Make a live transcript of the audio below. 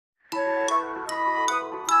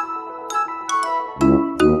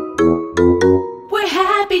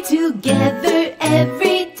we together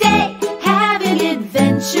every day, having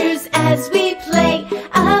adventures as we play.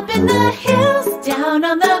 Up in the hills, down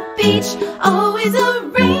on the beach, always a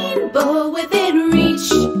rainbow within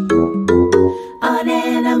reach. On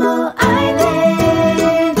Animal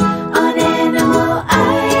Island, on Animal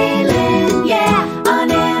Island, yeah.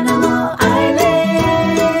 On Animal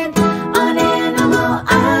Island, on Animal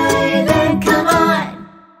Island, come on.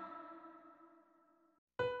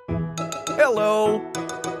 Hello.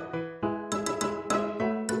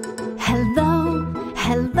 Hello,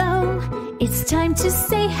 hello, it's time to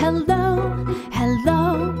say hello.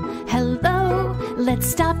 Hello, hello, let's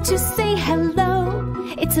stop to say hello.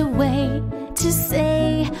 It's a way to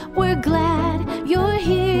say we're glad you're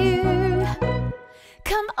here.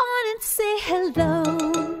 Come on and say hello.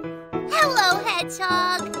 Hello,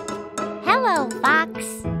 Hedgehog. Hello, Fox.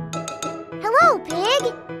 Hello,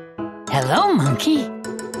 Pig. Hello, Monkey.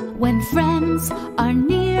 When friends are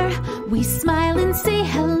near, we smile and say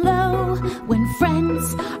hello. When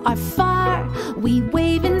friends are far, we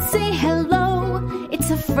wave and say hello.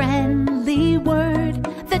 It's a friendly word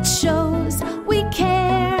that shows we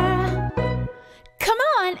care. Come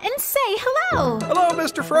on and say hello. Hello,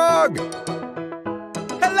 Mr. Frog.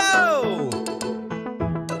 Hello.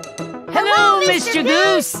 Hello, Mr.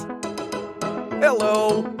 Goose.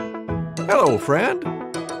 Hello. Hello, friend.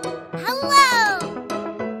 Hello.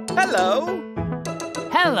 Hello.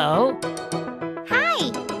 Hello. Hi,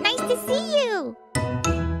 nice to see you.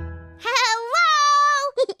 Hello.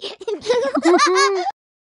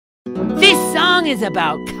 This song is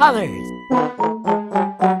about colors.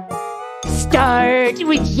 Start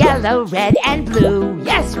with yellow, red, and blue.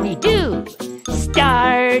 Yes, we do.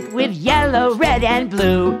 Start with yellow, red, and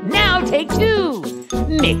blue. Now take two.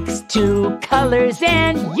 Mix two colors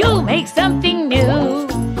and you'll make something new.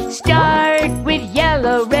 Start with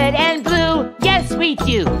yellow, red, and blue. Yes, we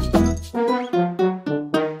do.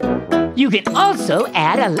 You can also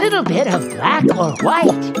add a little bit of black or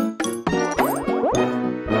white.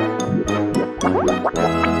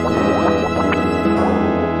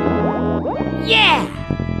 Yeah!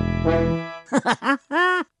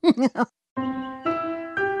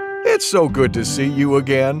 It's so good to see you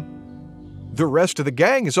again. The rest of the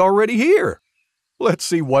gang is already here. Let's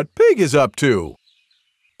see what Pig is up to.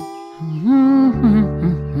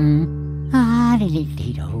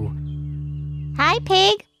 Hi,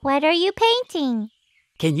 Pig. What are you painting?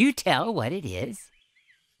 Can you tell what it is?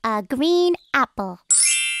 A green apple.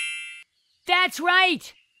 That's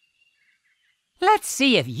right! Let's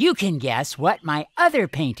see if you can guess what my other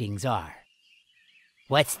paintings are.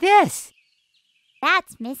 What's this?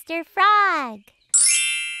 That's Mr. Frog.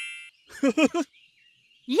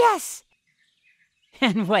 Yes!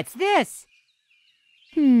 And what's this?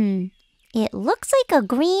 It looks like a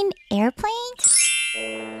green airplane.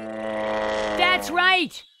 That's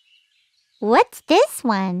right! What's this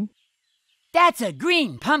one? That's a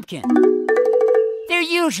green pumpkin. They're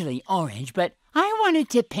usually orange, but I wanted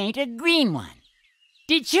to paint a green one.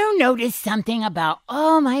 Did you notice something about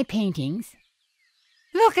all my paintings?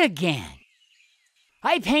 Look again.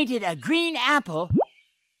 I painted a green apple,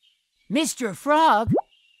 Mr. Frog,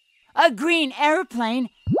 a green airplane,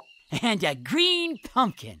 and a green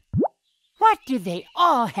pumpkin. What do they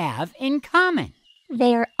all have in common?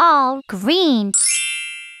 They're all green.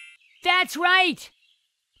 That's right!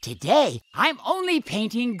 Today, I'm only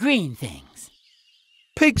painting green things.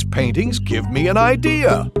 Pig's paintings give me an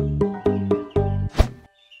idea.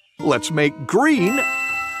 Let's make green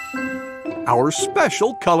our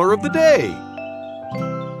special color of the day.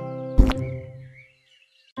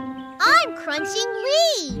 I'm crunching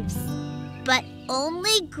leaves, but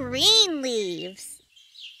only green leaves.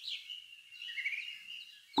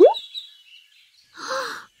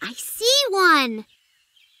 I see one.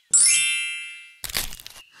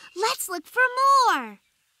 Let's look for more.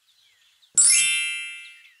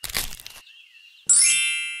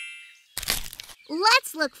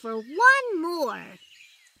 Let's look for one more.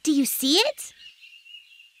 Do you see it?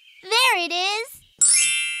 There it is.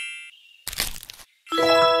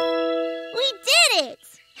 We did it!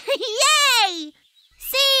 Yay!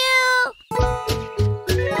 See you!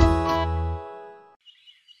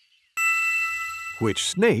 Which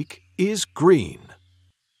snake is green?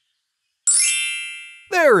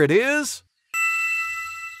 There it is!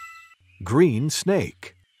 Green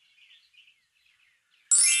snake.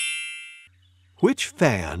 Which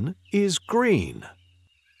fan is green?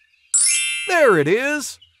 There it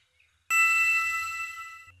is!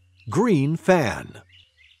 Green fan.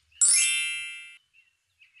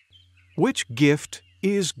 Which gift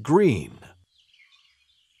is green?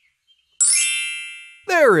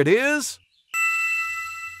 There it is!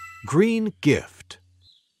 Green gift.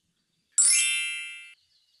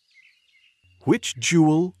 Which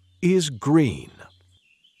jewel is green?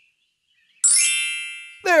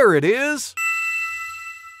 There it is!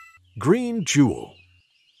 Green jewel.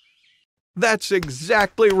 That's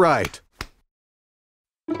exactly right.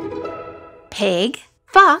 Pig,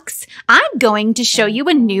 Fox, I'm going to show you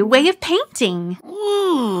a new way of painting.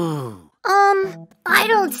 Ooh. I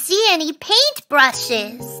don't see any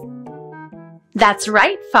paintbrushes. That's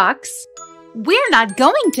right, Fox. We're not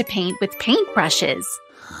going to paint with paintbrushes.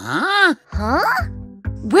 Huh? Huh?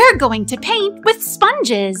 We're going to paint with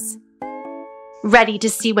sponges. Ready to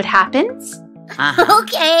see what happens?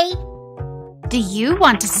 Okay. Do you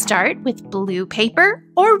want to start with blue paper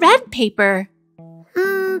or red paper?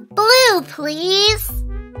 Blue, please.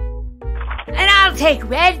 And I'll take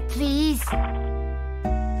red, please.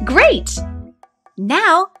 Great!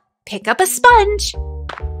 Now, pick up a sponge.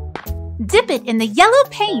 Dip it in the yellow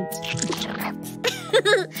paint.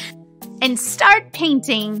 And start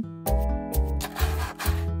painting.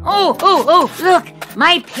 Oh, look!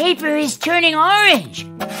 My paper is turning orange.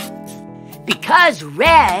 Because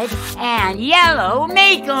red and yellow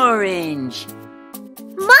make orange.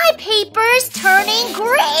 My paper's turning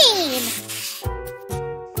green.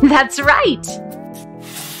 That's right.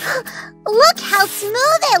 Look how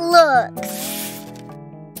smooth it looks.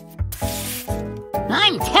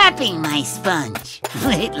 I'm tapping my sponge.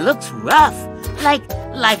 It looks rough, like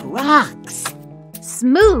rocks.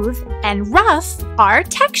 Smooth and rough are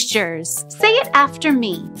textures. Say it after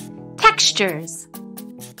me. Textures.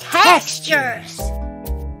 Textures.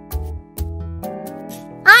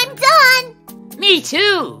 I'm done. Me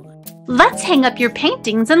too. Let's hang up your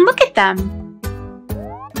paintings and look at them.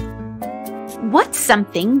 What's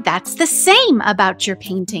something that's the same about your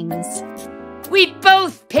paintings? We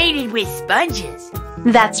both painted with sponges.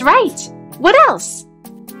 That's right. What else?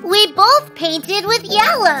 We both painted with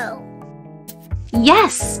yellow.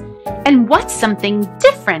 Yes. And what's something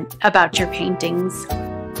different about your paintings?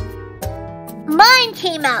 Mine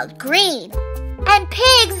came out green, and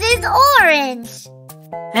Pig's is orange.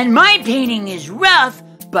 And my painting is rough,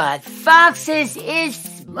 but Fox's is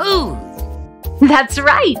smooth. That's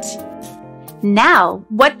right. Now,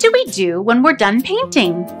 what do we do when we're done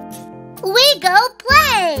painting? We go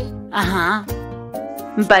play. Uh-huh.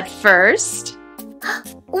 But first,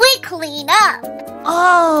 We clean up.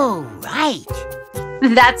 Oh, right.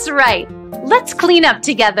 that's right. Let's clean up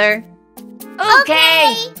together.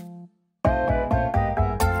 Okay.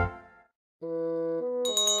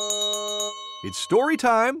 It's story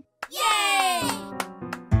time. Yay!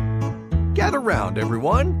 Gather round,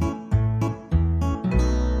 everyone.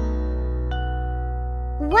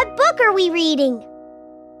 What book are we reading?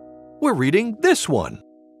 We're reading this one.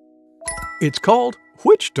 It's called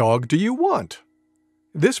Which Dog Do You Want?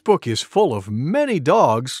 This book is full of many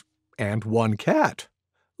dogs and one cat.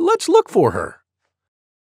 Let's look for her.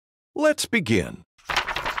 Let's begin.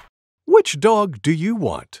 Which Dog Do You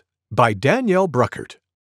Want? By Danielle Bruckert.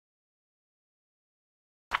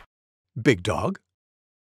 Big dog.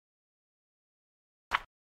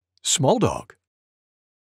 Small dog.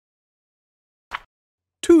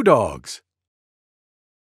 Two dogs.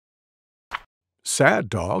 Sad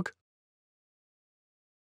dog.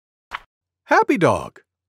 Happy dog.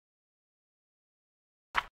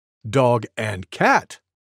 Dog and cat.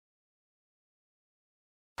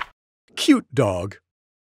 Cute dog.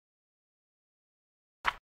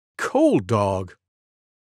 Cold dog.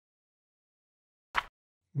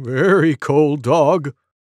 Very cold dog.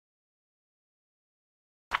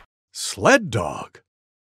 Sled dog.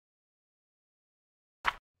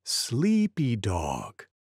 Sleepy dog.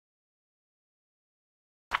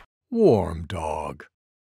 Warm dog.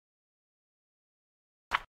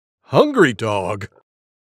 Hungry dog.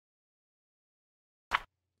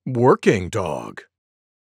 Working dog.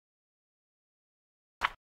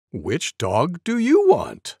 Which dog do you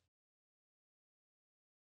want?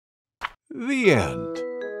 The end.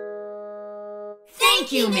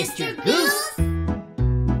 Thank you, Mr. Goose.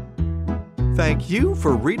 Thank you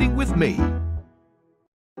for reading with me.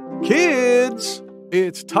 Kids,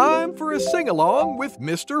 it's time for a sing-along with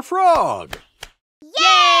Mr. Frog.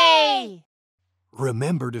 Yay!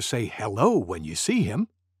 Remember to say hello when you see him.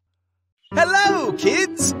 Hello,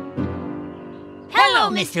 kids! Hello,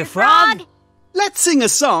 Mr. Frog. Let's sing a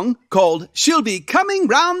song called She'll Be Coming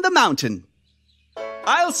Round the Mountain.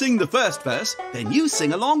 I'll sing the first verse, then you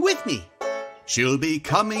sing along with me. She'll be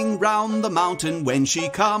coming round the mountain when she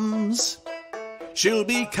comes. She'll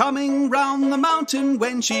be coming round the mountain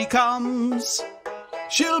when she comes.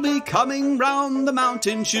 She'll be coming round the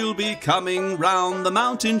mountain, she'll be coming round the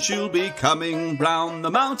mountain, she'll be coming round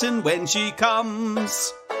the mountain when she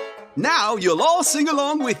comes. Now you'll all sing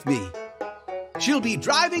along with me. She'll be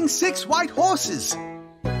driving 6 white horses.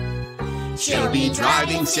 She'll be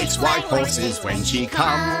driving 6 white horses when she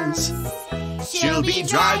comes. She'll be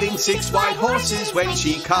driving 6 white horses when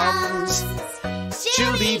she comes.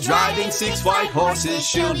 She'll be driving 6 white horses.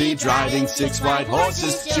 She'll be driving 6 white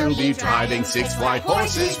horses. She'll be driving 6 white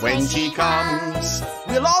horses when she comes.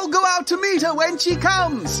 We'll all go out to meet her when she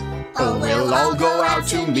comes. Oh, we'll all go out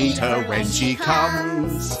to meet her when she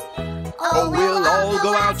comes. Oh, we'll all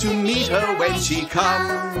go out to meet her when she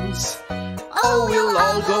comes. Oh, we'll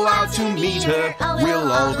all go out to meet her.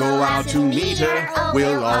 We'll all go out to meet her.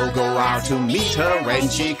 We'll all go out to meet her when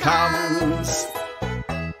she comes.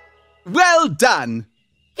 Well done!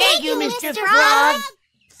 Thank you, Mr. Frog!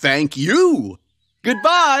 Thank you!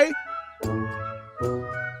 Goodbye!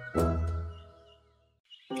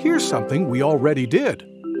 Here's something we already did.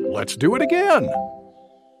 Let's do it again.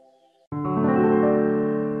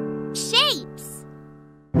 Shapes.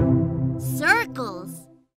 Circles.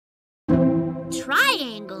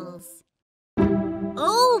 Triangles.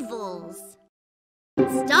 Ovals.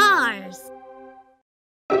 Stars.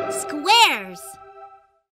 Squares.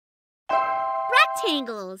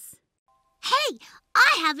 Rectangles. Hey,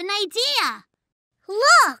 I have an idea.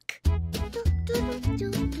 Look!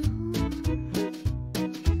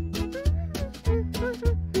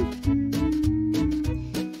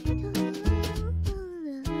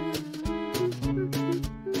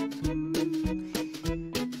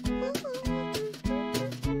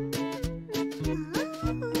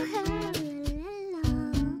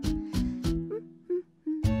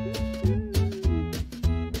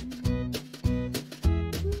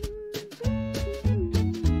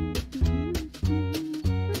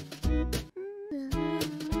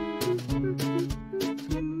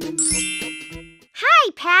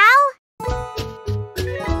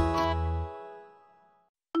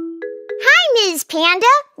 Panda,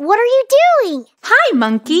 what are you doing? Hi,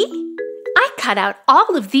 Monkey. I cut out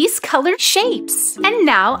all of these colored shapes, and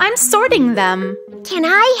now I'm sorting them. Can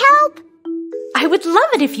I help? I would love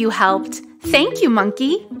it if you helped. Thank you,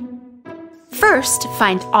 Monkey. First,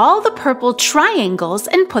 find all the purple triangles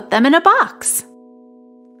and put them in a box.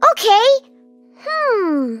 Okay.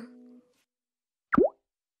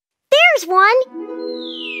 There's one.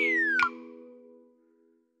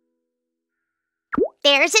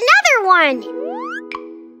 There's another one.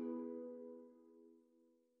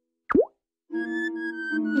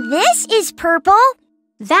 This is purple.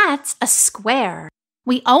 That's a square.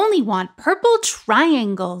 We only want purple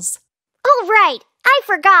triangles. Oh, right. I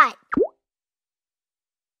forgot.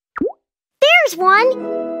 There's one.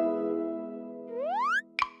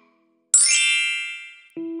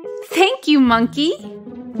 Thank you, Monkey.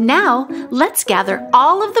 Now, let's gather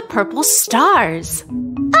all of the purple stars.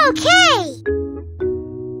 Okay.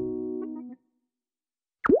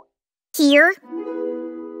 Here.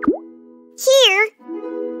 Here.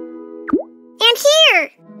 And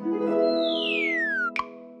here.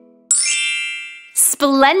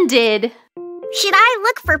 Splendid! Should I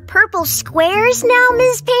look for purple squares now,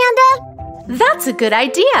 Ms. Panda? That's a good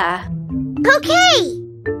idea. Okay.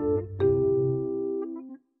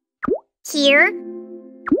 Here.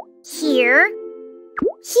 Here.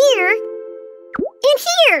 Here. And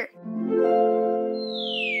here.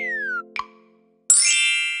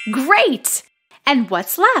 Great! And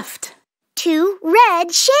what's left? 2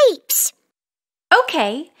 red shapes.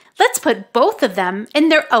 Okay, let's put both of them in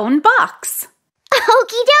their own box.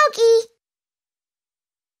 Okie dokie.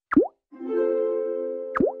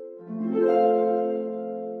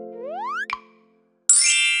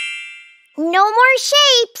 No more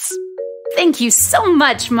shapes. Thank you so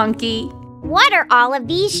much, Monkey. What are all of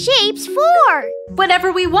these shapes for?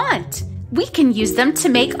 Whatever we want. We can use them to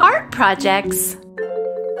make art projects.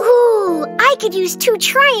 Ooh, I could use 2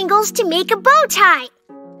 triangles to make a bow tie.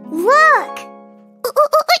 Look!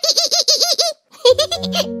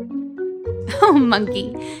 Oh,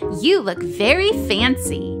 Monkey, you look very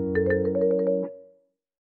fancy.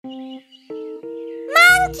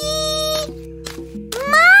 Monkey!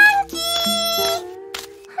 Monkey!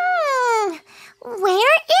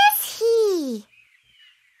 Where is he?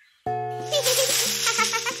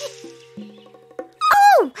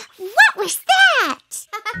 Oh, what was that?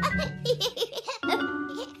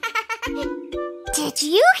 Did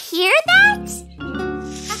you hear that?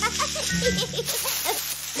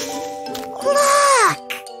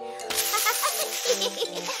 Look!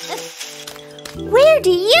 Where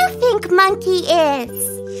do you think Monkey is?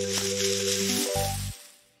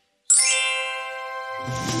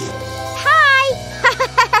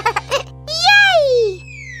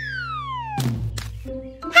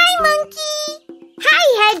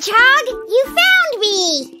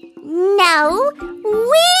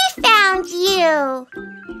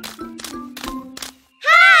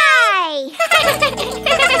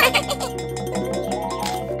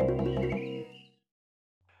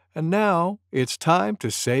 And now it's time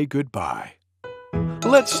to say goodbye.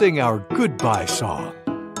 Let's sing our goodbye song.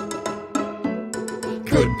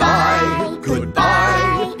 Goodbye,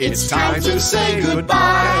 goodbye, it's time to say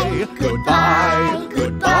goodbye. Goodbye,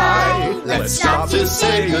 goodbye, let's stop to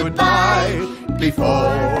say goodbye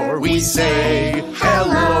before we say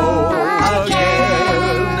hello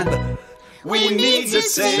again. We need to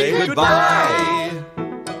say goodbye.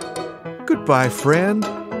 Goodbye, friend.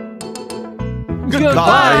 Bye!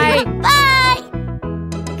 Goodbye.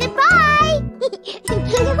 Goodbye!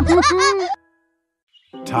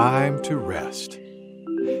 Time to rest.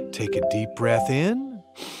 Take a deep breath in.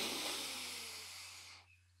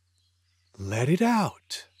 Let it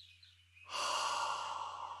out.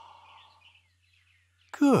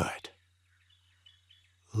 Good.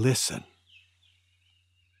 Listen.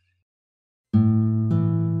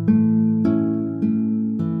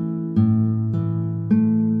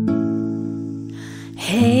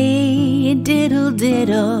 Hey, diddle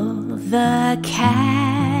diddle, the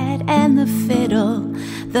cat and the fiddle.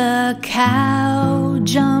 The cow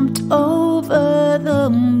jumped over the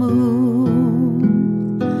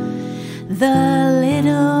moon. The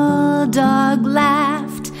little dog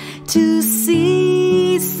laughed to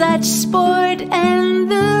see such sport,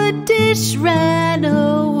 and the dish ran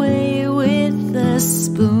away with the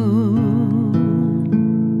spoon.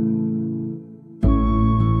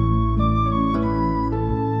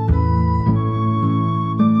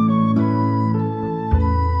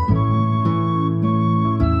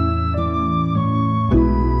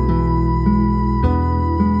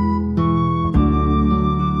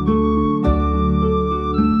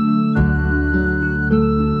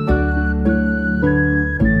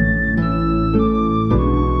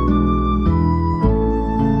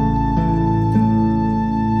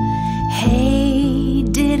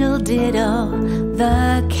 Diddle,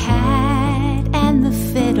 the cat and the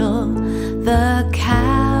fiddle. The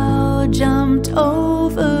cow jumped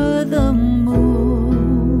over the moon.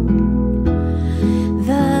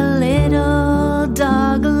 The little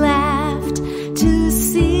dog laughed to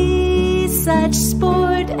see such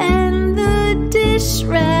sport, and the dish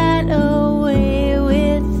ran away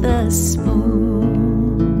with the spoon.